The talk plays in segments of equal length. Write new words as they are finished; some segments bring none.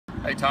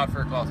Hey, Todd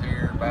Faircloth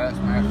here,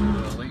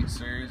 Bassmaster Elite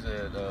Series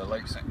at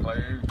Lake St.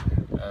 Clair.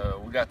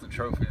 We got the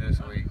trophy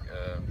this week.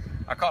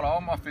 I caught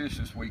all my fish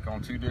this week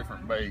on two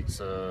different baits.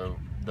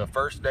 The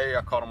first day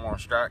I caught them on a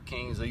Strike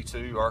King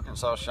Z2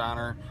 Arkansas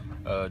shiner,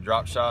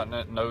 drop shotting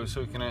it, nose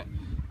hooking it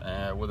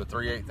with a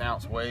 3/8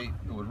 ounce weight.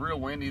 It was real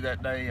windy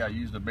that day. I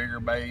used a bigger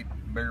bait,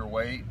 bigger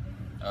weight.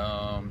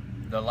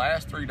 The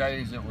last 3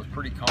 days it was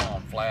pretty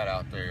calm, flat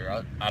out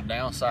there. I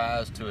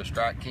downsized to a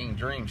Strike King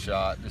Dream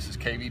Shot. This is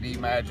KVD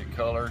Magic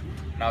color,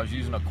 and I was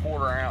using a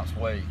 1/4 ounce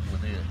weight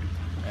with it.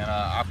 And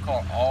I've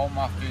caught all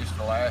my fish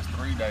the last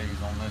 3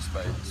 days on this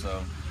bait.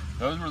 So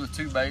those were the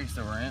two baits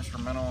that were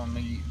instrumental in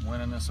me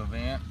winning this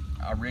event.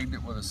 I rigged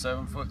it with a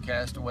 7-foot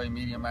castaway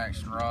medium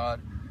action rod,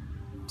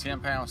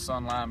 10-pound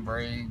sunline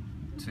braid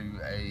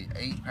to a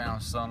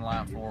 8-pound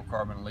sunline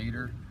fluorocarbon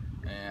leader,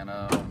 and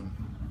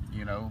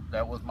you know,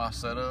 that was my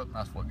setup.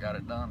 That's what got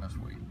it done this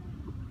week.